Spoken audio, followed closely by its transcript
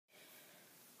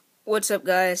What's up,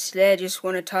 guys? Today I just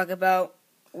want to talk about,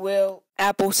 will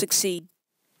Apple succeed?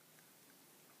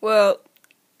 Well,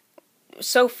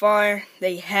 so far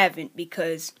they haven't,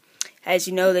 because as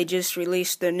you know, they just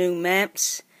released the new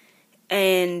maps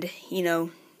and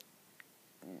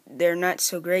they're not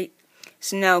so great.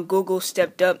 So now Google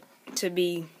stepped up to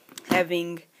be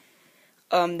having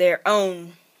their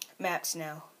own maps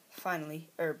now, finally,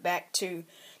 or back to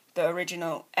the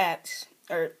original apps,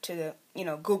 or to the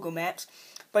Google Maps,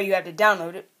 but you have to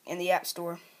download it in the App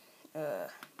Store.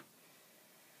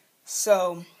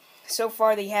 So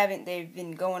far they haven't. They've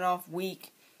been going off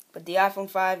weak. But the iPhone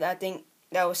 5, I think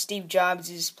that was Steve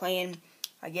Jobs' plan,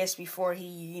 I guess, before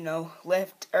he,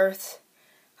 left Earth,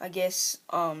 I guess.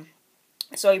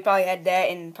 So he probably had that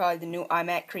and probably the new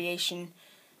iMac creation.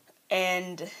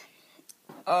 And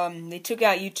they took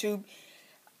out YouTube.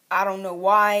 I don't know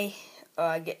why.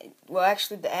 Well,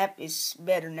 actually, the app is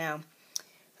better now.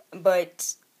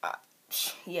 But,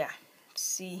 yeah.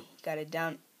 See, gotta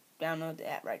download the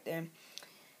app right there.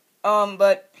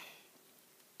 But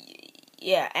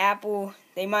yeah, Apple,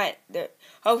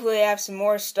 hopefully they have some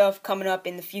more stuff coming up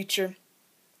in the future.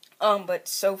 But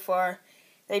so far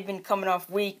they've been coming off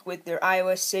weak with their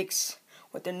iOS 6,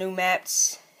 with their new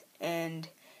maps, and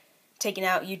taking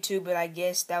out YouTube. But I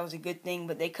guess that was a good thing.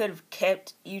 But they could have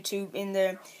kept YouTube in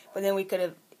there, but then we could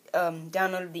have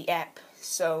downloaded the app.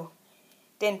 So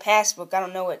then Passbook, I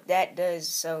don't know what that does.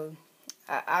 So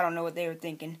I don't know what they were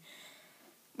thinking.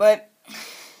 But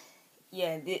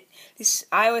yeah, this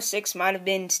iOS 6 might have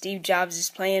been Steve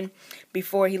Jobs' plan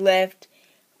before he left,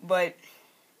 but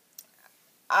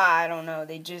I don't know.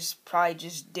 They probably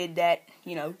just did that,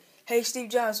 Hey,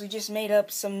 Steve Jobs, we just made up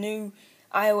some new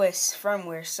iOS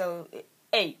firmware, so,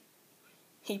 hey,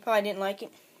 he probably didn't like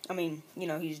it. I mean,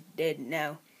 he's dead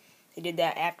now. They did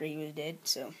that after he was dead,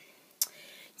 so,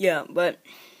 yeah, but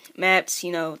Maps,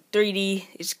 3D,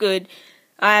 it's good.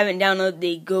 I haven't downloaded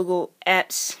the Google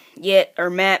apps yet, or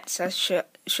Maps,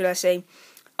 should I say.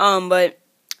 But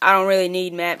I don't really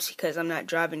need Maps because I'm not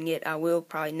driving yet. I will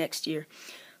probably next year.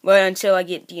 But until I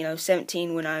get,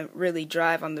 17, when I really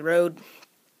drive on the road,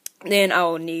 then I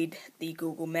will need the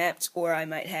Google Maps, or I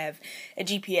might have a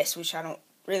GPS, which I don't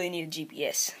really need a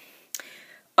GPS.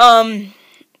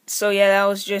 So yeah, that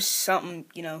was just something,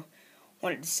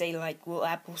 wanted to say, like, will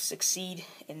Apple succeed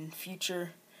in the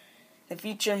future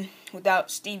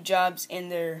without Steve Jobs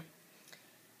and their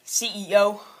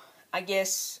CEO, I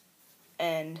guess,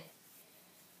 and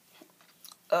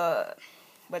but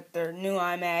their new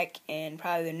iMac and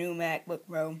probably the new MacBook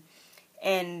Pro,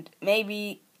 and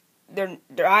maybe their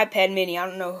iPad Mini. I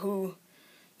don't know who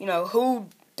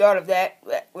thought of that,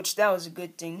 which that was a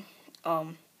good thing.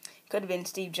 Could have been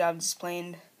Steve Jobs'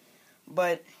 plan,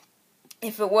 but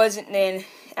if it wasn't, then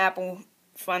Apple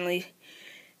finally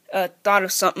thought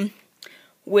of something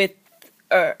with,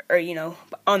 or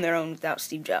on their own without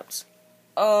Steve Jobs.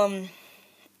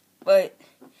 But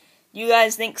you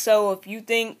guys think so? If you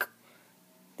think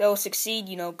they'll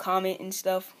succeed, comment and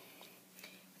stuff.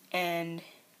 And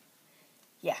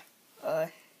yeah,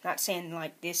 not saying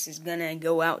like this is gonna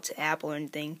go out to Apple or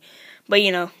anything, but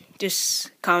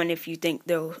just comment if you think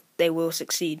they will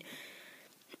succeed.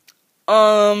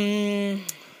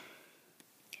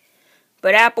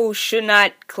 But Apple should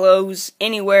not close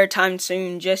anywhere time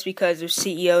soon just because their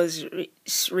CEO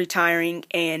is retiring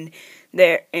and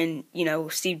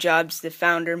Steve Jobs, the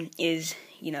founder, is,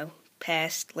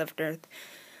 passed, left Earth.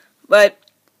 But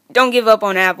don't give up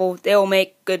on Apple. They'll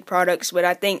make good products, but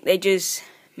I think they just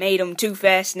made them too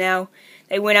fast now.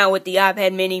 They went out with the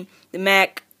iPad Mini, the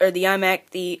Mac, or the iMac,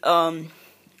 the iPhone,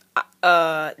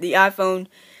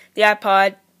 the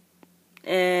iPod,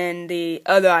 and the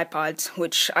other iPods,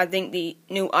 which I think the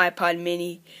new iPod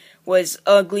Mini was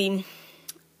ugly.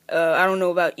 I don't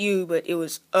know about you, but it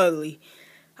was ugly.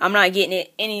 I'm not getting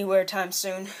it anywhere time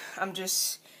soon. I'm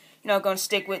just, gonna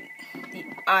stick with the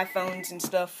iPhones and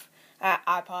stuff,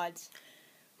 iPods.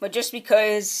 But just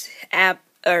because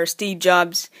Steve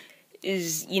Jobs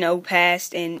is,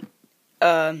 passed and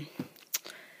their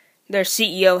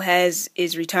CEO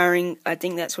is retiring, I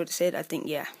think that's what it said. I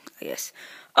guess.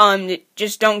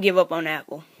 Just don't give up on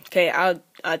Apple. Okay, I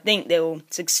think they will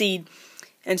succeed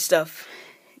and stuff.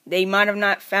 They might have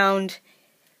not found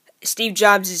Steve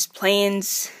Jobs'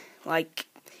 plans, like,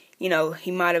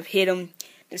 he might have hit them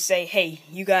to say, hey,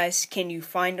 you guys, can you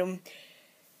find them,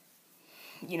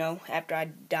 after I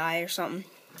die or something.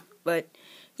 But,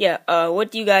 yeah,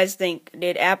 what do you guys think?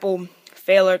 Did Apple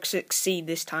fail or succeed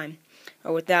this time?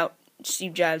 Or without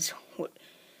Steve Jobs?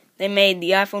 They made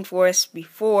the iPhone 4S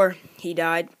before he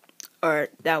died, or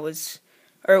that was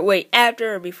or wait,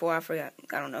 after or before, I forgot,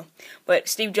 I don't know. But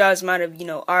Steve Jobs might have,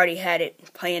 already had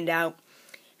it planned out,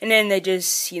 and then they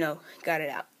just, got it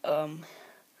out.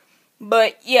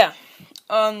 But yeah,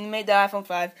 made the iPhone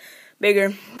 5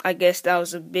 bigger. I guess that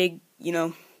was a big,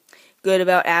 good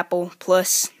about Apple.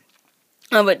 Plus,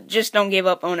 but just don't give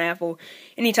up on Apple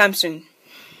anytime soon.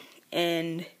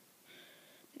 And,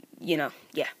 yeah.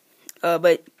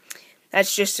 But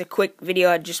that's just a quick video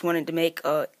I just wanted to make.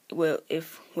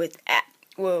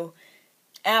 Will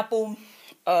Apple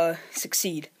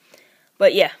succeed?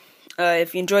 But yeah,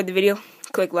 if you enjoyed the video,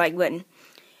 click like button.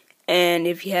 And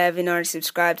if you haven't already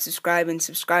subscribe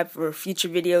for future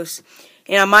videos.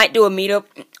 And I might do a meetup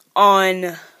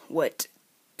on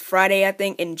Friday, I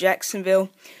think, in Jacksonville,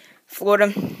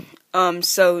 Florida.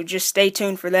 So just stay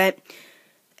tuned for that.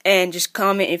 And just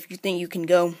comment if you think you can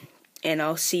go, and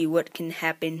I'll see what can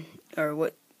happen or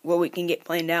what we can get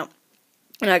planned out.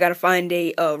 And I gotta find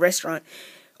a restaurant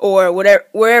or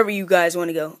wherever you guys want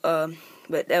to go.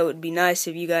 But that would be nice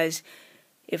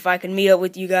if I could meet up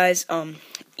with you guys.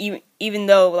 Even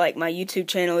though like my YouTube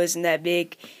channel isn't that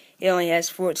big, it only has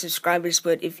 4 subscribers.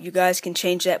 But if you guys can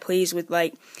change that, please, with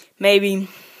like maybe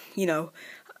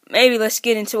let's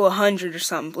get into 100 or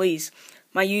something, please.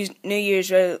 My New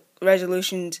Year's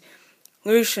resolution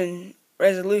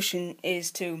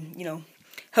is to,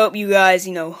 help you guys,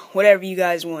 whatever you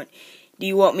guys want. Do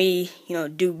you want me,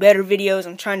 do better videos?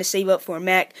 I'm trying to save up for a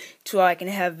Mac so I can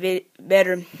have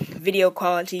better video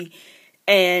quality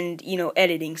and,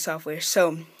 editing software.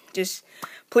 So, just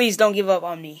please don't give up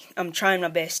on me. I'm trying my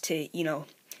best to,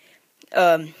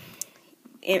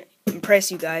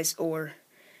 impress you guys or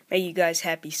make you guys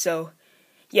happy. So,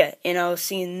 yeah, and I'll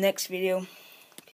see you in the next video.